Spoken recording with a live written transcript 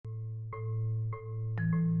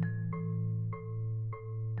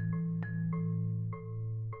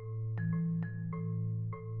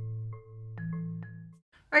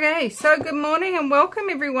Okay, so good morning and welcome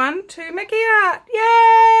everyone to Mickey Art.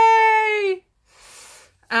 Yay!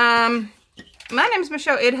 My name is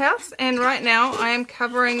Michelle Edhouse, and right now I am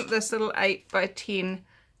covering this little 8x10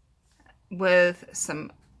 with some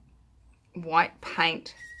white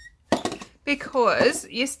paint because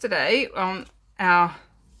yesterday on our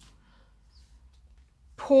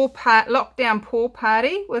lockdown pour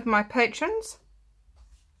party with my patrons,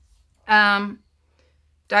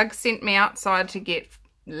 Doug sent me outside to get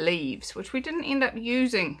leaves, which we didn't end up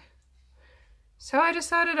using. So I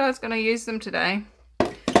decided I was going to use them today.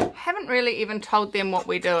 Haven't really even told them what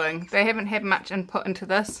we're doing. They haven't had much input into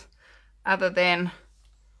this other than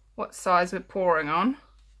what size we're pouring on.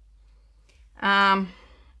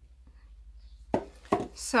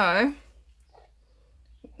 So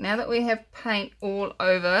now that we have paint all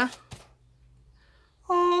over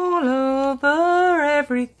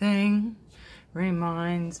everything,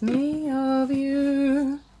 reminds me of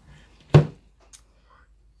you.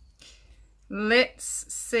 Let's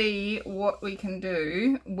see what we can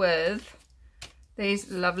do with these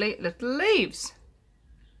lovely little leaves.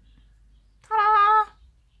 Ta-da!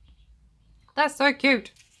 That's so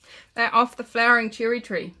cute. They're off the flowering cherry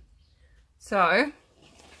tree. So,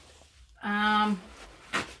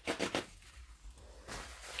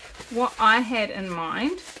 what I had in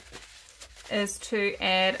mind is to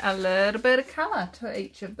add a little bit of colour to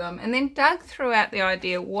each of them. And then Doug threw out the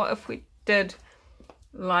idea, what if we did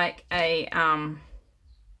like a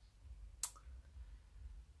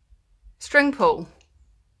string pull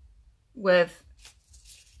with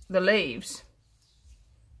the leaves.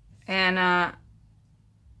 And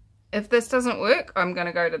if this doesn't work, I'm going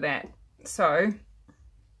to go to that. So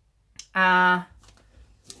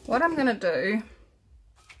what I'm going to do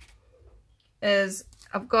is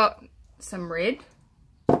I've got some red,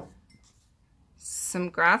 some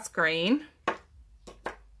grass green,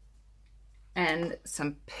 and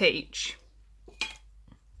some peach.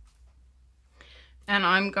 And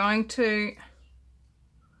I'm going to,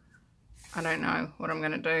 I don't know what I'm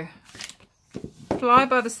going to do, fly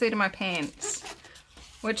by the seat of my pants,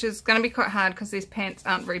 which is going to be quite hard because these pants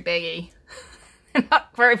aren't very baggy. They're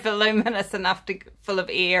not very voluminous enough to get full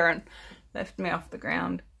of air and lift me off the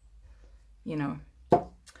ground, you know.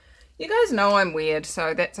 You guys know I'm weird,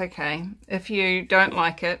 so that's okay. If you don't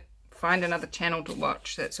like it, find another channel to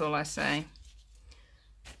watch. That's all I say.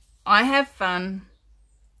 I have fun.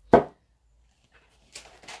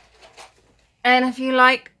 And if you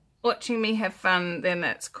like watching me have fun, then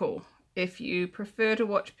that's cool. If you prefer to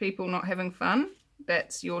watch people not having fun,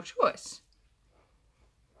 that's your choice.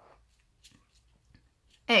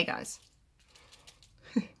 Hey guys.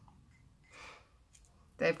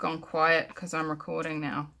 They've gone quiet because I'm recording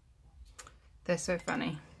now. They're so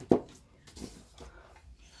funny.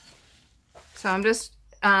 So I'm just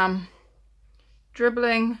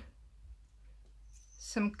dribbling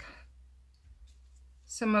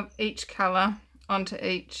some of each colour onto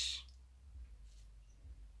each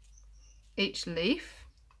leaf.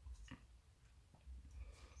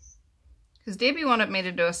 Because Debbie wanted me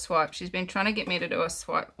to do a swipe. She's been trying to get me to do a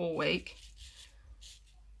swipe all week.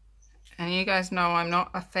 And you guys know I'm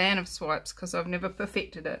not a fan of swipes because I've never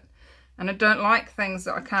perfected it. And I don't like things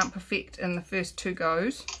that I can't perfect in the first two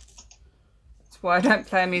goes. That's why I don't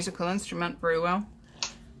play a musical instrument very well.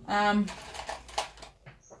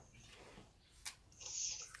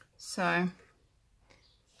 So,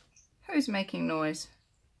 who's making noise?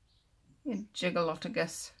 You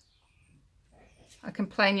jiggalotagus. I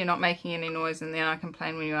complain you're not making any noise, and then I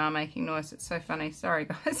complain when you are making noise. It's so funny. Sorry,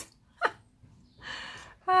 guys.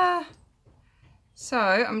 So,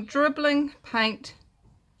 I'm dribbling paint.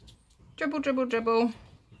 Dribble, dribble, dribble.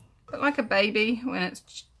 But like a baby when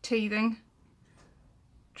it's teething.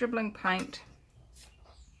 Dribbling paint.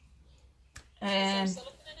 And is there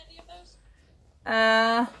silicone in any of those?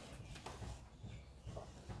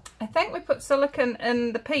 I think we put silicone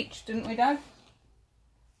in the peach, didn't we, Doug?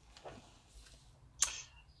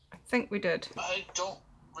 I think we did. I don't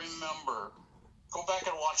remember. Go back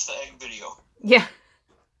and watch the egg video. Yeah.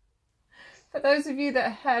 For those of you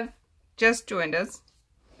that have just joined us,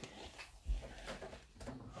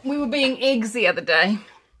 we were being eggs the other day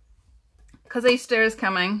because Easter is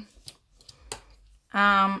coming.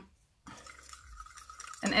 And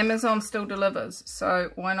Amazon still delivers, so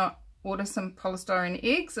why not order some polystyrene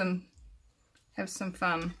eggs and have some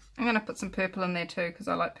fun. I'm going to put some purple in there too because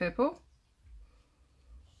I like purple.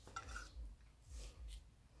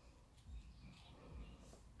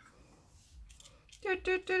 Here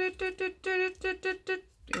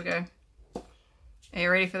we go. Are you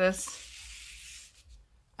ready for this?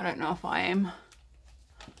 I don't know if I am.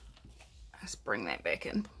 Let's bring that back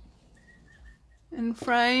in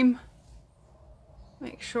frame.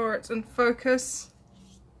 Make sure it's in focus.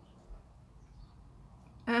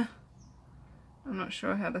 I'm not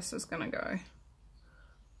sure how this is going to go.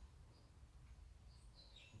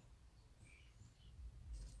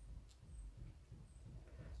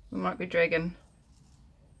 We might be dragging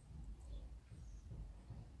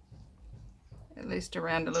at least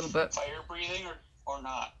around a little bit. Fire breathing or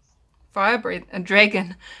not? Fire breathing, a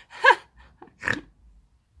dragon.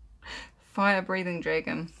 Fire breathing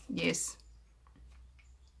dragon, yes.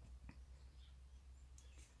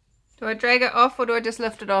 Do I drag it off or do I just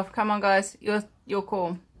lift it off? Come on guys, your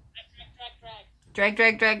call. Drag.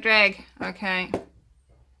 Drag. Okay.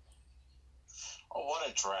 Oh, what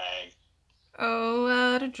a drag. Oh,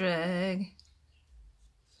 what a drag.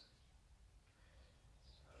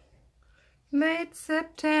 Late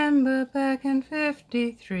September back in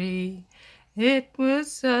 53. It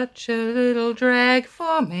was such a little drag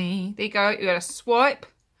for me. There you go. You got a swipe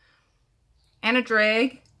and a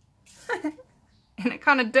drag. And it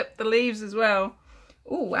kind of dipped the leaves as well.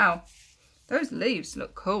 Oh, wow. Those leaves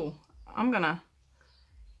look cool. I'm going to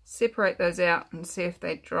separate those out and see if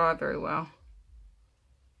they dry very well.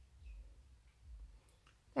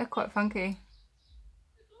 They're quite funky.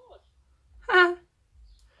 Huh.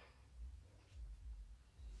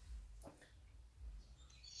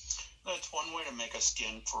 That's one way to make a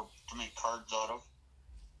skin to make cards out of.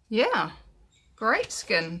 Yeah. Great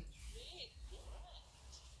skin.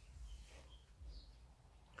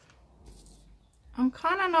 I'm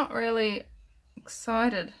kind of not really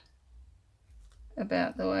excited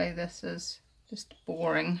about the way this is. Just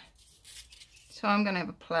boring. So I'm going to have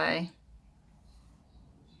a play.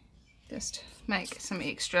 Just make some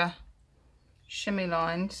extra shimmy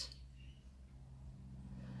lines.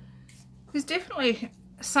 There's definitely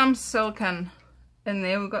some silicone in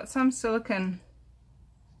there. We've got some silicone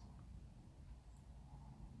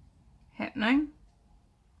happening.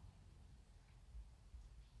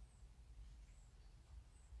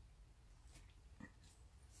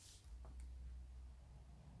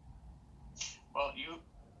 Well,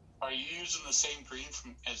 are you using the same green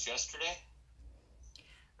as yesterday?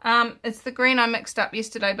 It's the green I mixed up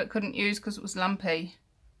yesterday but couldn't use because it was lumpy.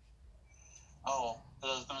 Oh, I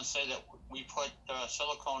was going to say that we put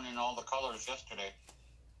silicone in all the colors yesterday.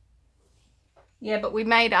 Yeah, but we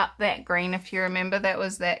made up that green, if you remember. That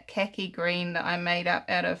was that khaki green that I made up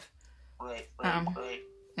out of... Right.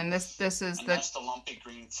 And this is and that's the lumpy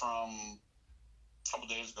green from a couple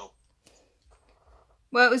days ago.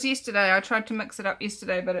 Well, it was yesterday. I tried to mix it up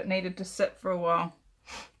yesterday, but it needed to sit for a while.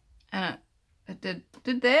 And it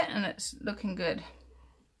did that, and it's looking good.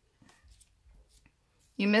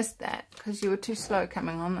 You missed that because you were too slow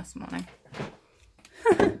coming on this morning.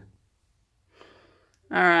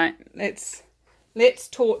 Alright, let's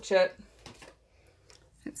torch it.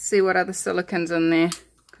 Let's see what other silicone's in there,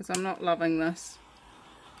 because I'm not loving this.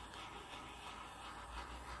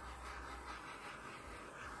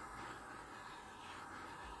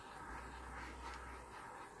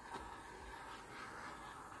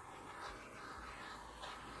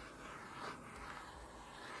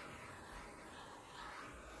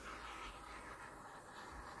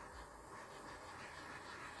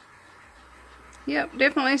 Yep,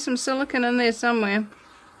 definitely some silicone in there somewhere.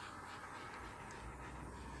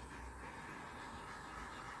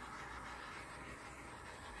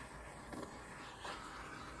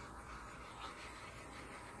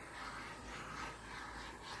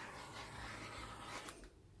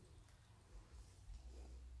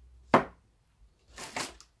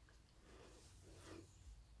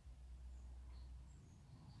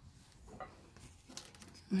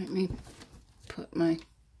 Let me put my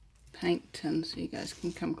paint tin so you guys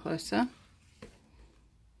can come closer.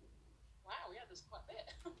 Wow, yeah, there's quite a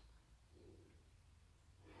bit.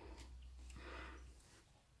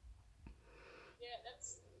 Yeah, it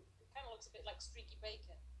kind of looks a bit like streaky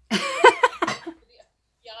bacon. The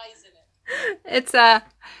eyes in it. It's a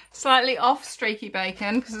slightly off streaky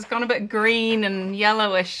bacon because it's gone a bit green and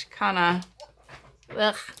yellowish kind of.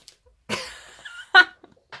 Ugh.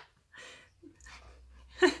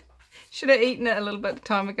 Should have eaten it a little bit of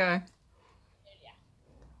time ago.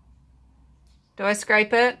 Do I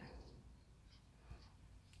scrape it?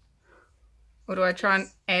 Or do I try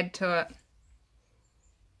and add to it?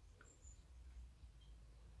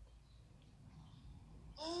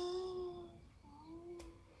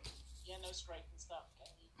 Yeah, no scraping stuff.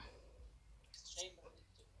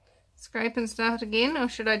 Scrape and start again, or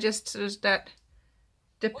should I just sort of start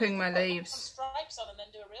dipping my leaves? Put stripes on and then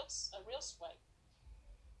do a real swipe.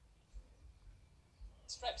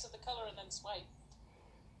 Stripes of the colour and then swipe.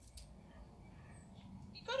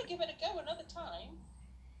 You've got to give it a go another time.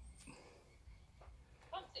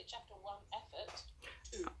 Can't ditch after one effort.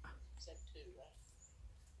 Two. You said two,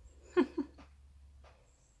 right?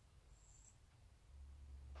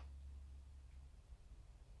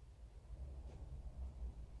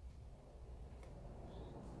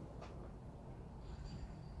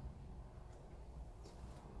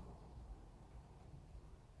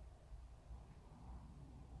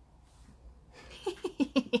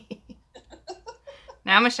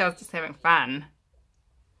 Now Michelle's just having fun.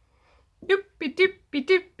 Doopy doopy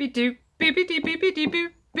doopy doop, boopity boopity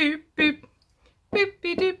boop boop boop.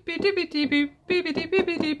 Boopy doopy doopy boop, boopity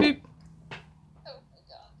boopity boop. Oh my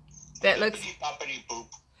god. That looks Bippity boop.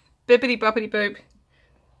 bippity boppity boop.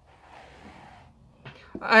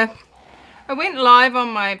 I went live on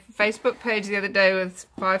my Facebook page the other day with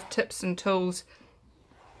 5 tips and tools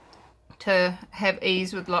to have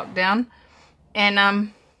ease with lockdown.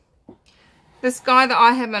 And this guy that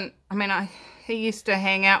I haven't, he used to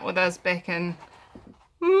hang out with us back in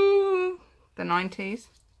the 90s.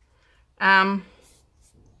 In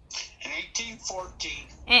 1814.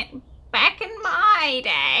 And back in my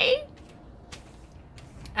day.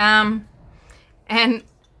 And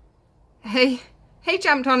he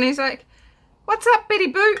jumped on and he's like, "What's up, Betty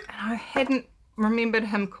Boo?" And I hadn't remembered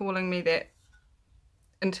him calling me that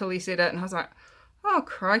until he said it, and I was like, oh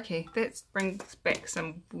crikey, that brings back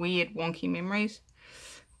some weird wonky memories.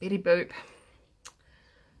 Betty Boop.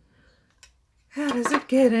 How does it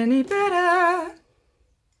get any better?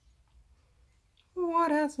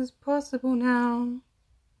 What else is possible now?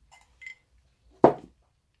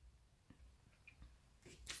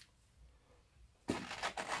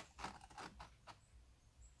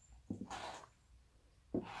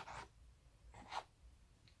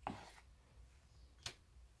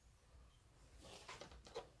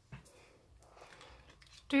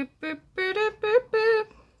 Doop, boop, boop, doop, boop, boop.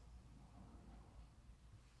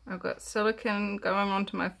 I've got silicone going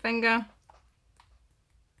onto my finger.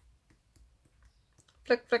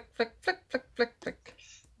 Flick, flick, flick, flick, flick, flick, flick.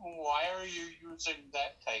 Why are you using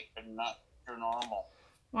that tape and not your normal?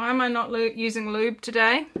 Why am I not using lube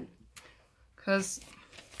today? Because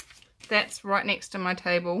that's right next to my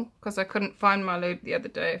table. Because I couldn't find my lube the other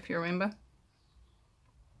day, if you remember.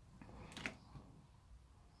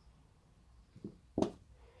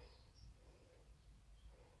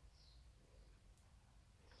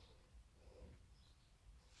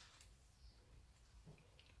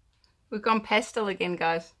 We've gone pastel again,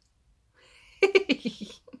 guys.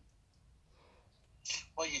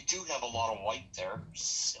 Well, you do have a lot of white there.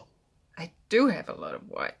 So. I do have a lot of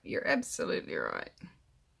white. You're absolutely right.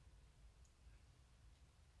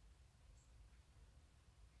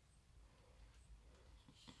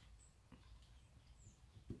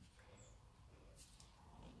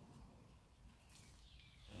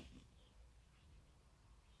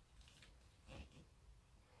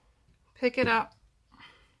 Pick it up.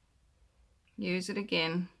 Use it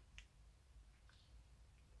again.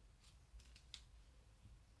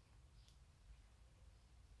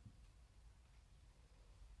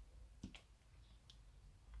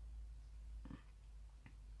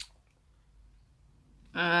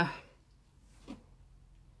 I'm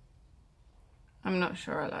not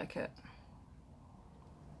sure I like it.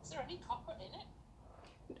 Is there any copper in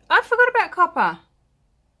it? I forgot about copper.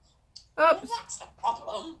 Oops. Well, that's the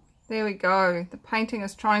problem. There we go. The painting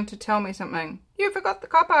is trying to tell me something. You forgot the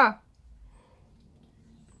copper.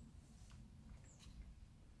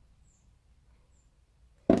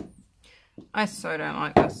 I so don't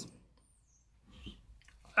like this.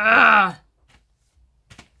 Ah!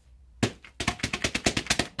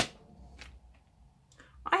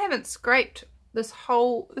 I haven't scraped this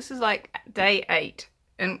whole... This is like day 8.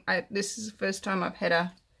 And this is the first time I've had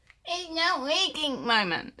a... It's not working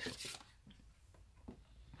moment.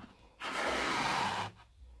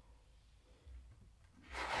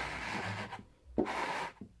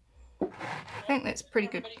 I think that's pretty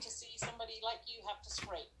good. Everybody to see somebody like you have to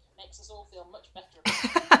scrape makes us all feel much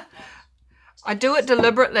better. I do it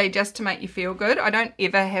deliberately just to make you feel good. I don't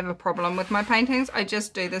ever have a problem with my paintings. I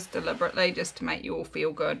just do this deliberately just to make you all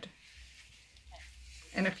feel good.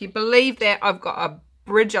 And if you believe that, I've got a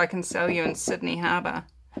bridge I can sell you in Sydney Harbour.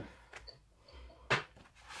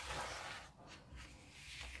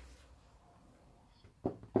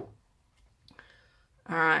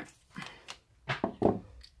 Alright.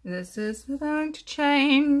 This is going to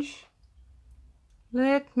change.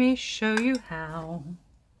 Let me show you how.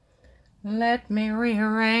 Let me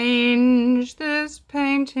rearrange this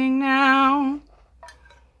painting now.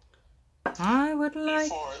 I would like...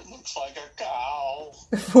 Before it looks like a cow.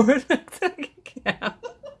 Before it looks like a cow.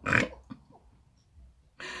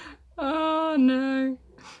 Oh no,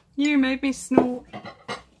 you made me snort.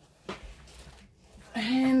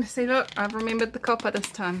 And see, look, I've remembered the copper this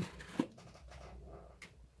time.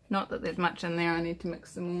 Not that there's much in there, I need to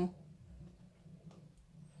mix some more.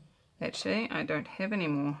 Actually, I don't have any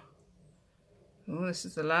more. Oh, this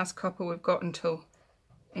is the last copper we've got until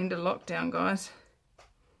end of lockdown, guys.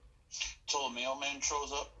 Till the mailman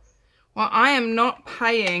shows up. Well, I am not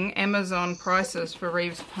paying Amazon prices for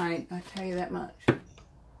Reeves paint, I tell you that much.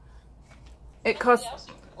 It costs... Anything else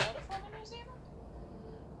you can order from in New Zealand?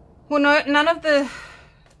 Well, no, none of the...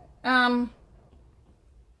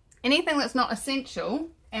 anything that's not essential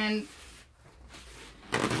and...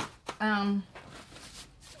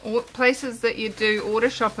 or places that you do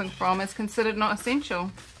order shopping from is considered not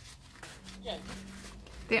essential. Yeah.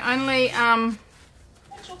 The only...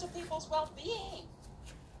 Essential to people's well-being.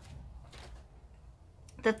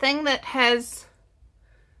 The thing that has...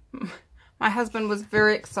 My husband was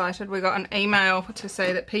very excited. We got an email to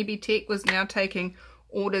say that PB Tech was now taking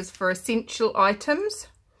orders for essential items.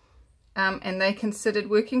 And they considered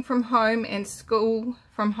working from home and school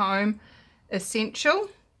from home essential.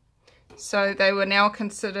 So they were now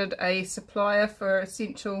considered a supplier for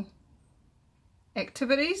essential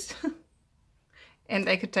activities. And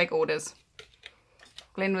they could take orders.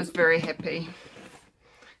 Glenn was very happy.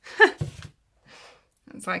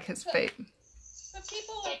 It's like his feet. But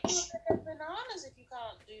people like you have bananas if you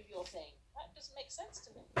can't do your thing. That doesn't make sense to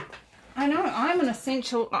me. I know, I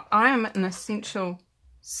am an essential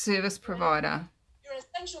service provider. You're an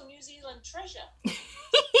essential New Zealand treasure.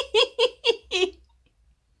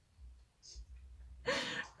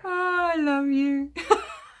 Oh, I love you.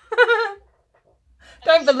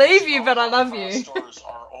 Don't believe you, but I love you. Stores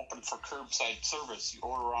are open for curbside service. You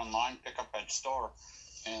order online, pick up at store,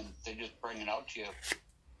 and they just bring it out to you.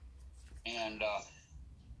 And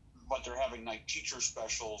but they're having like teacher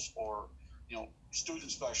specials or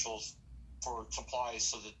student specials for supplies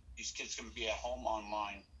so that these kids can be at home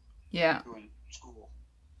online. Yeah. Doing school.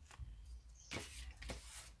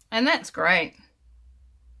 And that's great.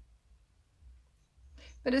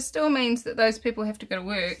 But it still means that those people have to go to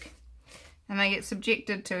work and they get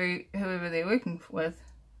subjected to whoever they're working with.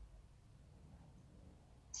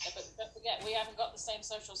 Yeah, but don't forget, we haven't got the same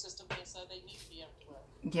social system here, so they need to be able to work.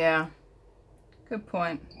 Yeah. Good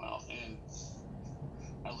point. Well, and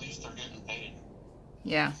at least they're getting paid.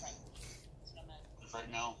 Yeah. Because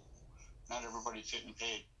right now, not everybody's getting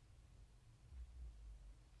paid.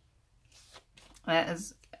 That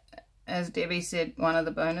is, as Debbie said, one of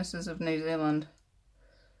the bonuses of New Zealand.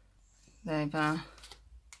 They've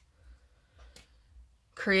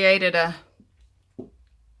created a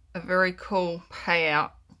very cool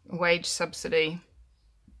payout, wage subsidy.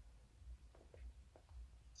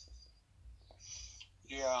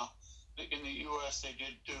 Yeah, in the U.S. they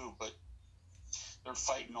did too, but they're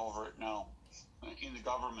fighting over it now in the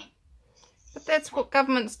government. But that's what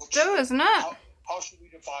governments do, isn't it? How should we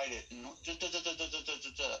divide it? And it's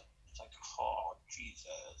like, oh,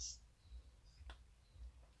 Jesus.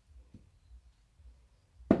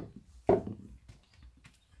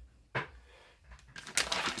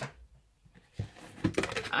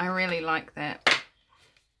 I really like that.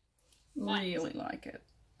 Really like it.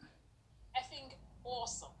 Effing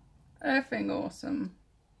awesome. Effing awesome.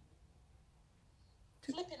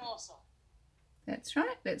 Flipping awesome. That's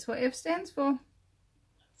right. That's what F stands for.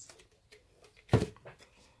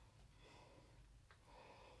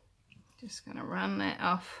 Just going to run that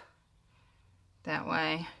off that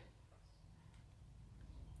way.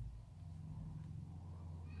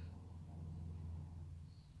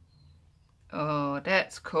 Oh,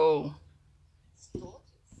 that's cool.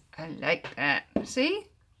 I like that. See?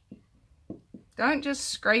 Don't just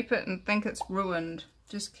scrape it and think it's ruined.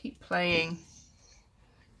 Just keep playing.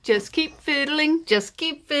 Just keep fiddling, just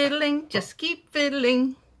keep fiddling, just keep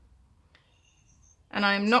fiddling. And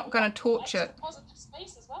I'm not going to torch it. Positive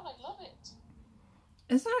space as well. I love it.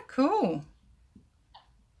 Isn't that cool?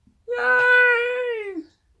 Yay!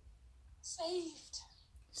 Saved.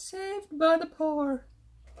 Saved by the poor.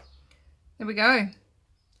 There we go.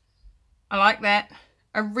 I like that.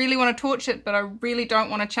 I really want to torch it, but I really don't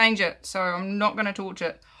want to change it. So I'm not going to torch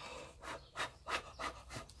it.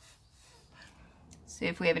 See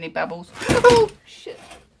if we have any bubbles. Oh, shit.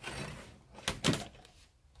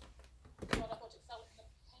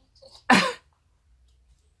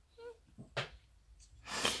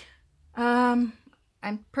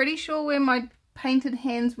 I'm pretty sure where my painted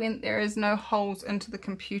hands went, there is no holes into the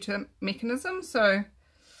computer mechanism, so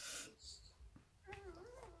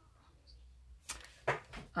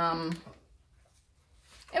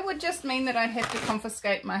It would just mean that I'd have to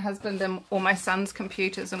confiscate my husband and, or my son's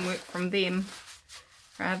computers and work from them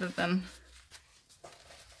rather than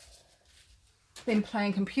them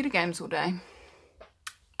playing computer games all day.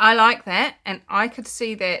 I like that, and I could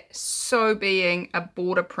see that so being a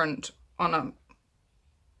border print on a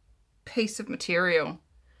piece of material,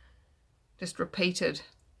 just repeated.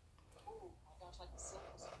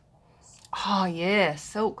 Oh yeah,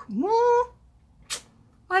 silk. Woo.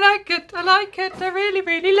 I like it, I like it, I really,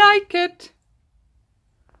 really like it.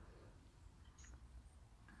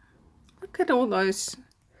 Look at all those.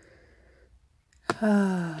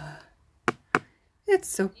 It's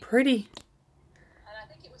so pretty. And I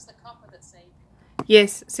think it was the copper that saved it.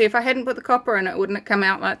 Yes, see, if I hadn't put the copper in it, wouldn't it come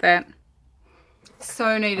out like that?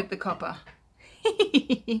 So needed the copper.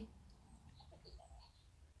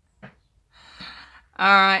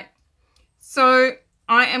 Alright, so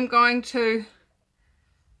I am going to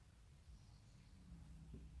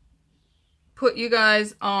put you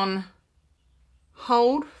guys on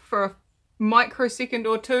hold for a microsecond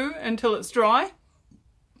or two until it's dry.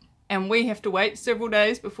 And we have to wait several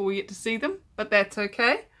days before we get to see them, but that's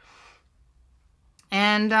okay.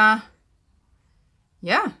 And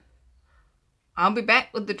yeah, I'll be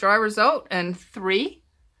back with the dry result in 3,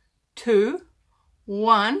 2,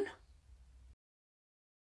 1.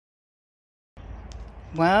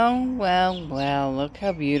 Well, well, well, look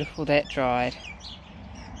how beautiful that dried.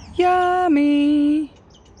 Yummy!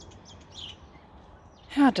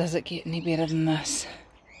 How does it get any better than this?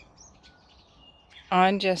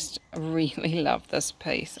 I just really love this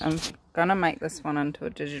piece. I'm gonna make this one into a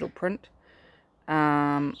digital print,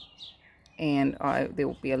 and there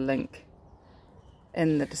will be a link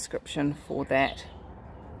in the description for that.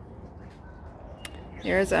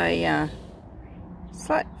 There is a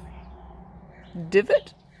slight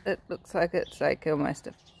divot. It looks like it's like almost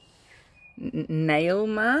a nail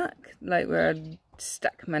mark, like where I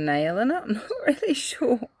stuck my nail in it. I'm not really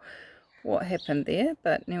sure what happened there,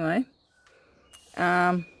 but anyway.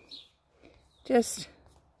 Just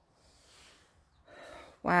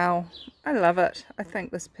wow, I love it. I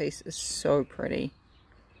think this piece is so pretty.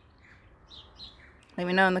 Let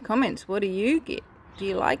me know in the comments, what do you get? Do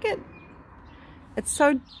you like it? It's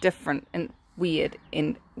so different and weird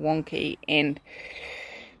and wonky, and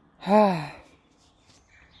I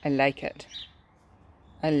like it.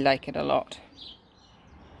 I like it a lot.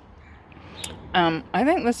 I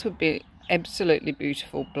think this would be absolutely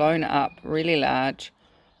beautiful, blown up, really large,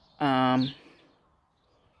 on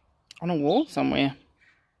a wall somewhere.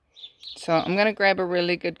 So I'm going to grab a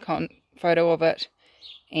really good photo of it,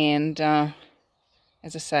 and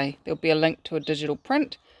as I say, there'll be a link to a digital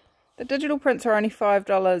print. The digital prints are only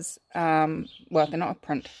 $5. Well, they're not a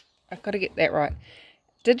print. I've got to get that right.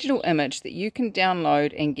 Digital image that you can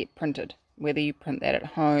download and get printed, whether you print that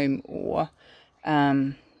at home or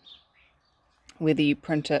whether you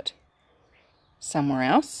print it somewhere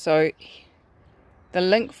else. So the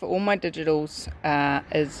link for all my digitals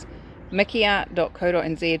is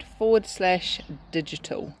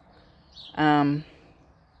mickeyart.co.nz/digital.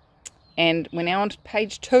 And we're now on to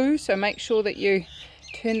page 2, so make sure that you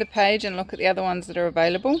turn the page and look at the other ones that are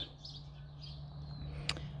available.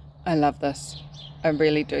 I love this. I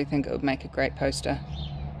really do think it would make a great poster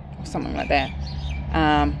or something like that.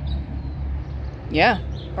 Yeah,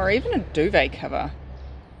 or even a duvet cover.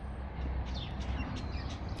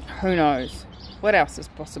 Who knows? What else is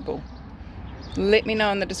possible? Let me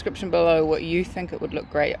know in the description below what you think it would look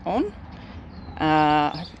great on.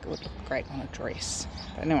 I think it would look great on a dress.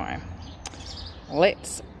 But anyway,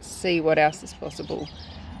 let's see what else is possible.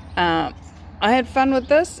 I had fun with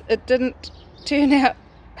this. It didn't turn out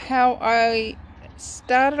how I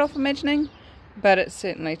started off imagining, but it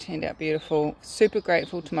certainly turned out beautiful. Super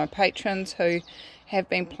grateful to my patrons who have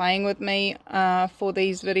been playing with me for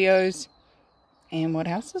these videos. And what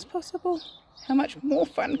else is possible? How much more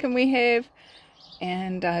fun can we have?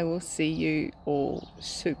 And I will see you all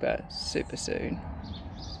super, super soon.